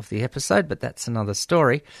names of the episode, but that's another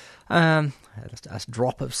story. A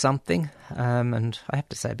drop of something, and I have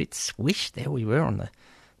to say, a bit swished. There we were on the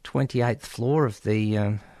 28th floor of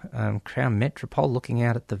the Crown Metropole, looking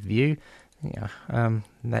out at the view.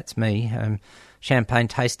 That's me. Champagne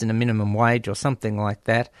tasting a minimum wage or something like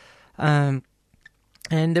that. And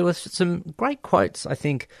there was some great quotes, I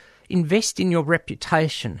think. Invest in your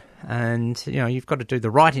reputation, and you've got to do the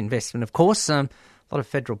right investment, of course. A lot of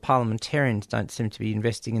federal parliamentarians don't seem to be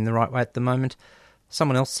investing in the right way at the moment.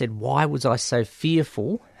 Someone else said, why was I so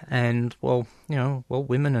fearful? And,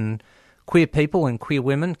 women and queer people and queer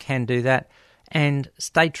women can do that. And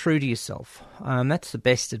stay true to yourself. That's the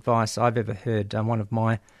best advice I've ever heard. One of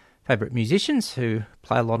my favourite musicians who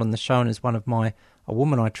play a lot on the show and is a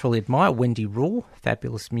woman I truly admire, Wendy Rule,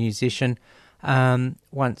 fabulous musician,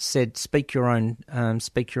 once said, speak your own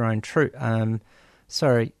truth.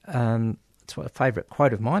 It's a favourite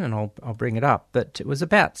quote of mine, and I'll bring it up. But it was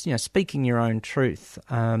about speaking your own truth,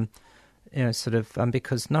 because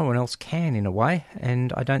no one else can in a way,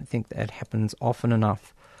 and I don't think that happens often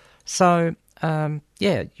enough. So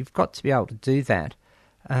you've got to be able to do that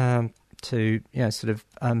to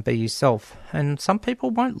be yourself, and some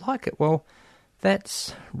people won't like it. Well,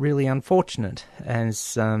 that's really unfortunate,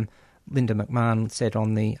 as Linda McMahon said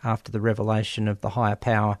after the revelation of the higher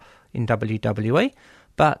power in WWE,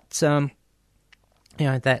 but.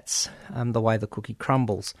 That's the way the cookie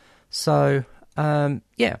crumbles. So,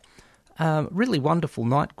 really wonderful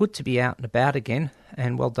night. Good to be out and about again,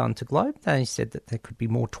 and well done to Globe. They said that there could be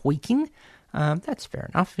more tweaking. That's fair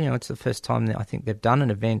enough. It's the first time that I think they've done an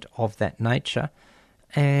event of that nature,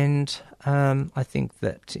 and I think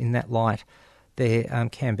that in that light there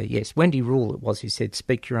can be, yes, Wendy Rule it was who said,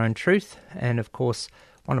 speak your own truth, and of course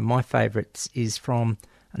one of my favourites is from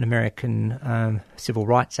an American civil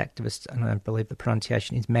rights activist, and I believe the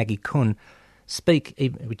pronunciation is Maggie Kuhn, Speak,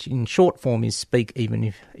 which in short form is Speak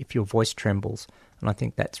Even If Your Voice Trembles, and I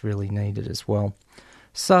think that's really needed as well.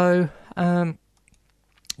 So, a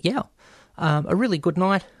really good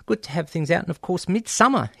night, good to have things out, and of course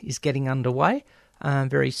Midsummer is getting underway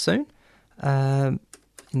very soon.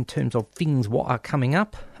 In terms of things what are coming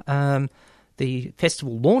up, the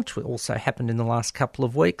festival launch also happened in the last couple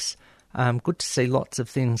of weeks. Good to see lots of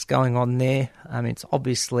things going on there. It's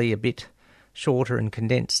obviously a bit shorter and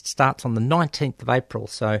condensed. Starts on the 19th of April,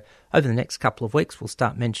 so over the next couple of weeks we'll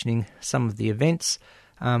start mentioning some of the events,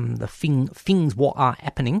 the things what are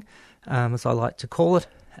happening, as I like to call it,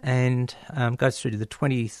 and goes through to the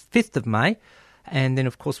 25th of May. And then,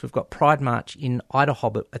 of course, we've got Pride March in Ida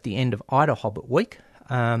Hobbit at the end of Ida Hobbit week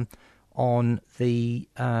on the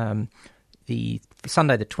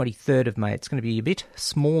Sunday the 23rd of May. It's going to be a bit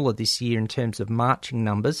smaller this year in terms of marching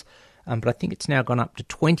numbers, but I think it's now gone up to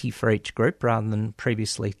 20 for each group rather than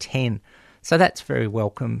previously 10. So that's very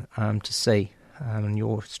welcome to see, and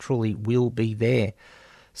yours truly will be there.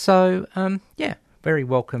 So, very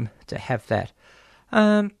welcome to have that.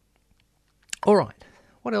 All right,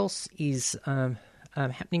 what else is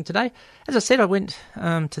happening today? As I said, I went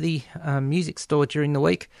to the music store during the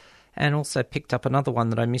week and also picked up another one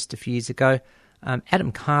that I missed a few years ago.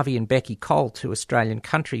 Adam Carvey and Becky Cole, two Australian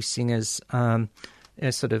country singers, get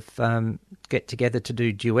together to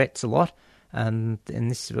do duets a lot. And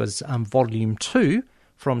this was Volume 2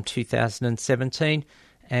 from 2017.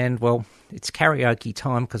 And, well, it's karaoke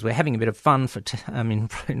time because we're having a bit of fun in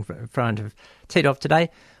front of Tedov today.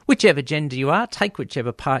 Whichever gender you are, take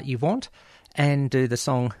whichever part you want and do the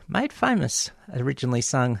song Made Famous, originally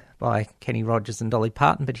sung by Kenny Rogers and Dolly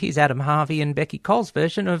Parton. But here's Adam Harvey and Becky Cole's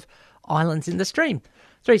version of Islands in the Stream.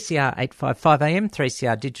 3CR 855 AM,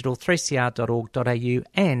 3CR Digital, 3cr.org.au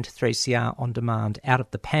and 3CR On Demand. Out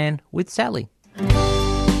of the Pan with Sally.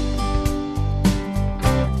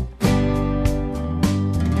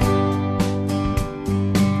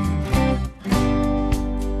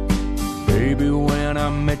 Baby, when I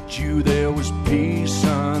met you, there was peace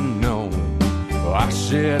unknown. I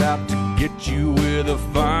set out to get you with a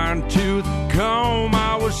fine-tooth comb.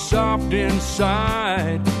 I was soft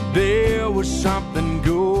inside. There was something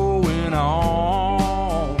going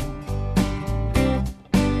on.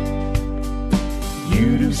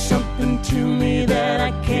 You do something to me that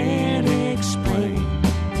I can't explain.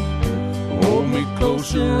 Hold me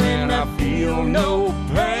closer and I feel no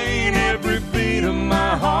pain. Every beat of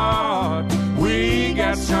my heart, we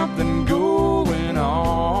got something going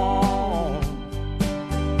on.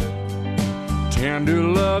 Tender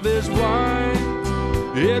love is blind,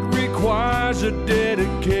 it requires a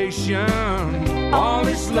dedication. All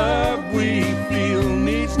this love we feel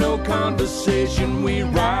needs no conversation. We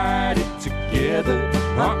ride it together,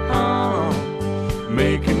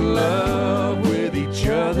 making love with each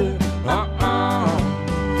other,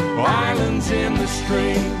 Islands in the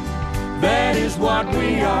stream, that is what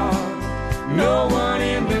we are. No one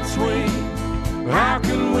in between. How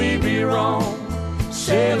can we be wrong?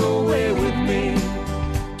 Sail away with me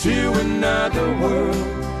to another world,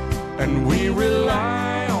 and we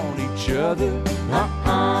rely on each other,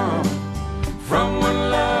 from one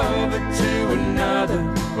lover to another,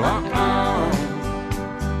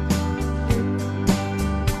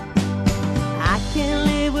 I can't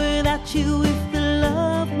live without you if the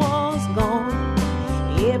love was gone.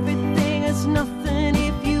 Everything is nothing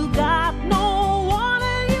if you got no one,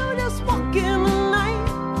 and you just walk in the night,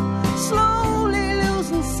 slowly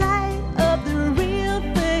losing sight of the real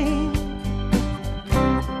thing.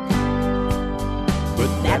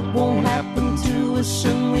 But that won't happen to us,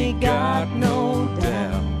 and we got no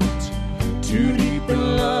doubt. Too deep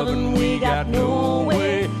in love and we got no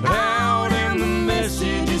way out, and the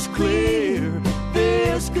message is clear.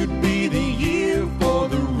 This could be the year for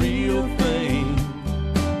the real thing.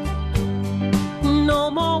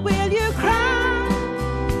 No more will you cry,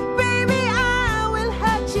 baby, I will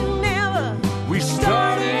hurt you never. We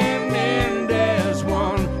start and end as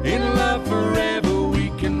one, in love forever. We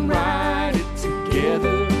can ride it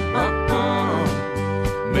together,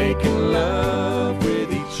 making love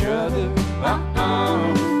with each other,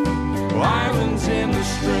 Islands in the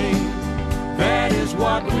stream, that is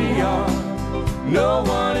what we are. No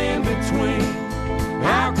one in between.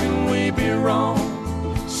 How can we be wrong?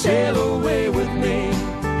 Sail away with me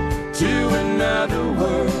to another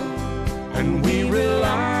world, and we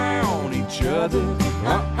rely on each other,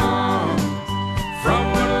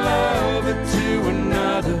 from one lover to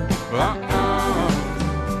another,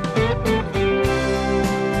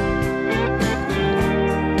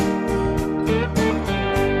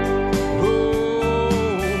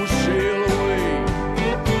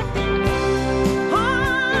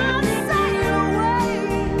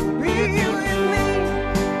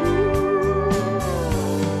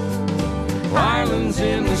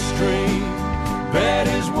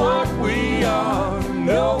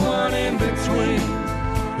 no one in between.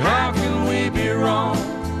 How can we be wrong?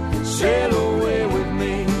 Sail away with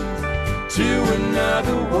me to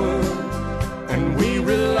another world, and we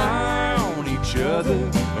rely on each other.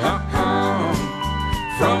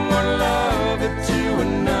 From one lover to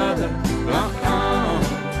another.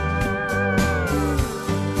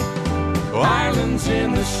 Islands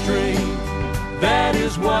in the stream, that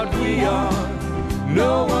is what we are.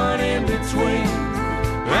 No one in between.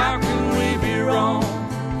 How can we be wrong?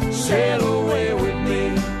 Sail away with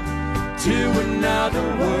me to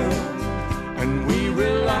another world, and we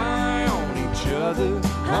rely on each other.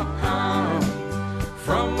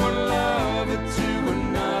 From one lover to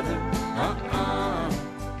another.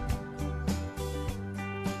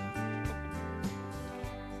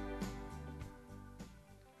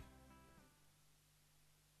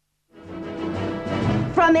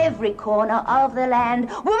 From every corner of the land,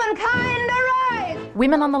 womankind arise!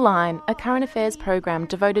 Women on the Line, a current affairs program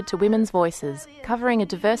devoted to women's voices, covering a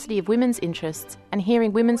diversity of women's interests and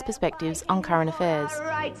hearing women's perspectives on current affairs.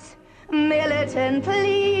 Rights, militant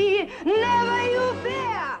plea, never you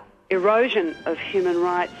fear! Erosion of human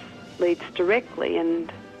rights leads directly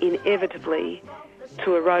and inevitably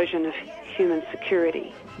to erosion of human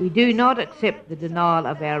security. We do not accept the denial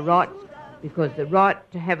of our rights, because the right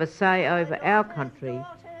to have a say over our country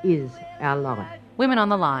is our life. Women on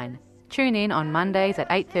the Line. Tune in on Mondays at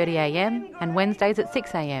 8:30am and Wednesdays at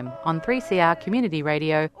 6am on 3CR Community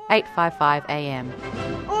Radio 855am.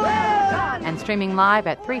 And streaming live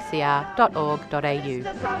at 3cr.org.au.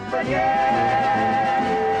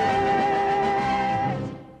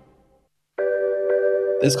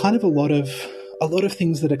 There's kind of a lot of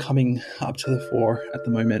things that are coming up to the fore at the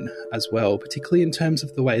moment as well, particularly in terms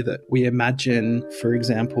of the way that we imagine, for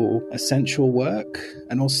example, essential work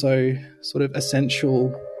and also sort of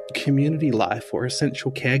essential community life or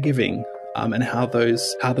essential caregiving, and how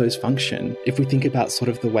those function. If we think about sort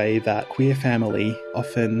of the way that queer family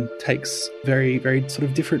often takes very, very sort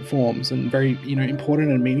of different forms and very, important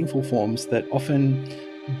and meaningful forms that often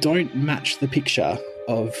don't match the picture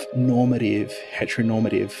of normative,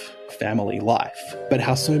 heteronormative family life, but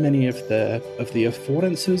how so many of the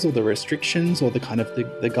affordances or the restrictions or the kind of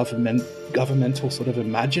the governmental sort of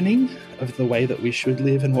imagining of the way that we should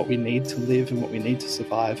live and what we need to live and what we need to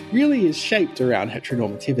survive really is shaped around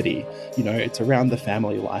heteronormativity. It's around the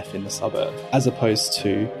family life in the suburb, as opposed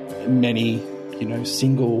to many,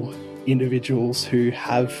 single individuals who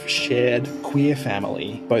have shared queer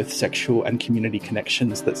family, both sexual and community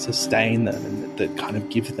connections that sustain them and that kind of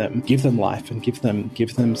give them life and give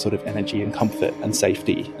them sort of energy and comfort and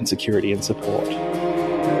safety and security and support.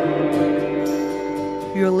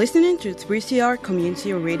 You're listening to 3CR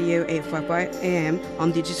Community Radio 855 AM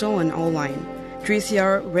on digital and online.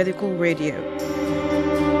 3CR Radical Radio.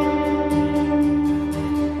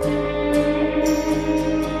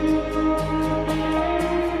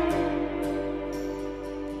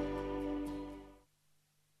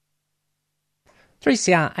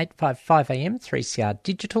 CR 855am, 3CR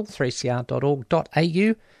Digital,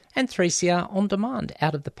 3cr.org.au and 3CR On Demand,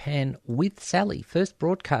 Out of the Pan with Sally. First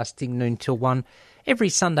broadcasting noon till 1 every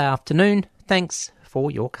Sunday afternoon. Thanks for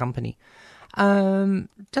your company.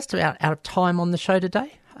 Just about out of time on the show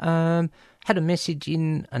today. Had a message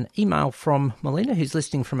in an email from Melina, who's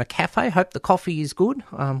listening from a cafe. Hope the coffee is good,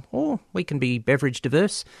 or we can be beverage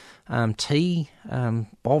diverse. Tea,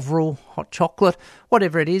 Bovril, hot chocolate,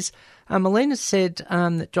 whatever it is. Melina said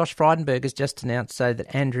that Josh Frydenberg has just announced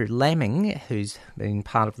that Andrew Laming, who's been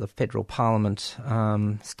part of the federal parliament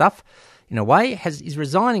stuff, in a way, is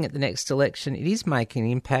resigning at the next election. It is making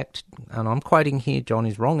an impact, and I'm quoting here, John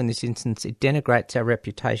is wrong in this instance, it denigrates our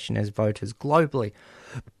reputation as voters globally.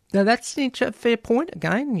 Now, that's a fair point.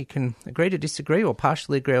 Again, you can agree to disagree or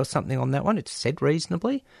partially agree or something on that one. It's said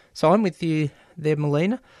reasonably. So I'm with you there,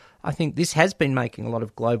 Melina. I think this has been making a lot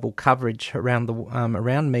of global coverage around the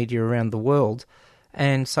around media around the world,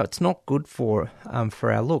 and so it's not good for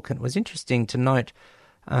our look. And it was interesting to note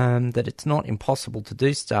that it's not impossible to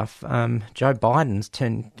do stuff. Joe Biden's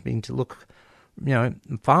turned to look,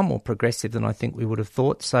 far more progressive than I think we would have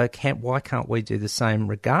thought. So why can't we do the same,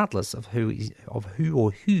 regardless of who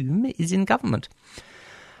or whom is in government?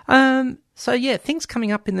 So yeah, things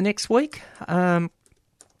coming up in the next week.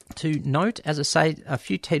 To note, as I say, a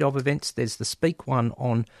few TEDOV events. There's the Speak one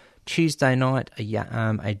on Tuesday night, a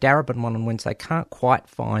Darebin one on Wednesday. Can't quite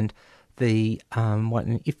find the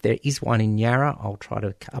one. If there is one in Yarra, I'll try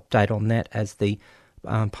to update on that as the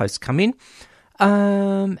posts come in.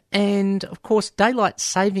 And of course, daylight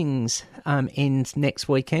savings ends next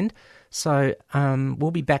weekend. So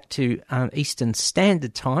we'll be back to Eastern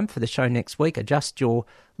Standard Time for the show next week. Adjust your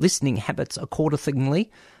listening habits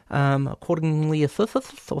accordingly,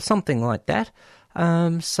 or something like that.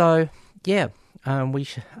 We'll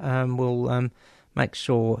make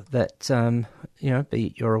sure that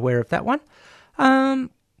you're aware of that one.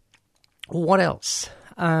 What else?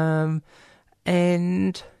 As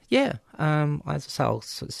I say, I'll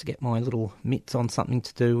sort of get my little mitts on something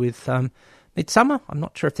to do with Midsummer. I'm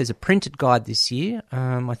not sure if there's a printed guide this year.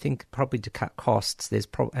 I think probably to cut costs,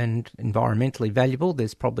 and environmentally valuable.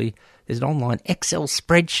 There's an online Excel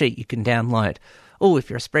spreadsheet you can download. Oh, if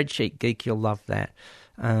you're a spreadsheet geek, you'll love that.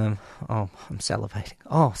 I'm salivating.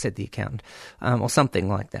 Oh, said the accountant. Or something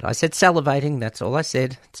like that. I said salivating, that's all I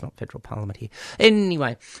said. It's not federal parliament here.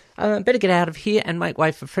 Anyway, better get out of here and make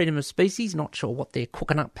way for freedom of species. Not sure what they're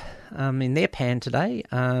cooking up in their pan today.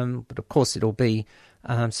 But of course it'll be,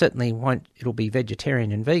 it'll be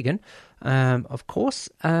vegetarian and vegan, of course.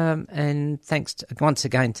 And thanks once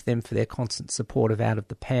again to them for their constant support of Out of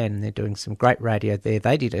the Pan. They're doing some great radio there.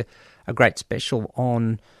 They did a great special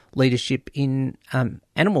on leadership in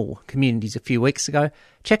animal communities a few weeks ago.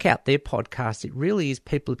 Check out their podcast. It really is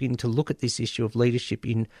people beginning to look at this issue of leadership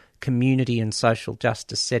in community and social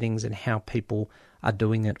justice settings and how people are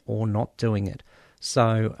doing it or not doing it.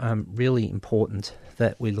 So really important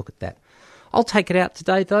that we look at that. I'll take it out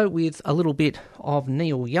today, though, with a little bit of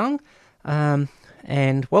Neil Young. Have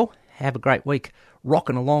a great week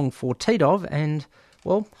rocking along for T-Dov, and,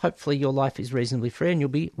 hopefully your life is reasonably free and you'll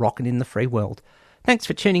be rocking in the free world. Thanks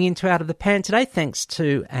for tuning in to Out of the Pan today. Thanks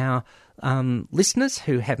to our listeners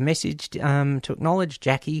who have messaged to acknowledge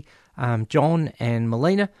Jackie, John and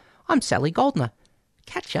Melina. I'm Sally Goldner.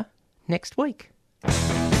 Catch ya next week.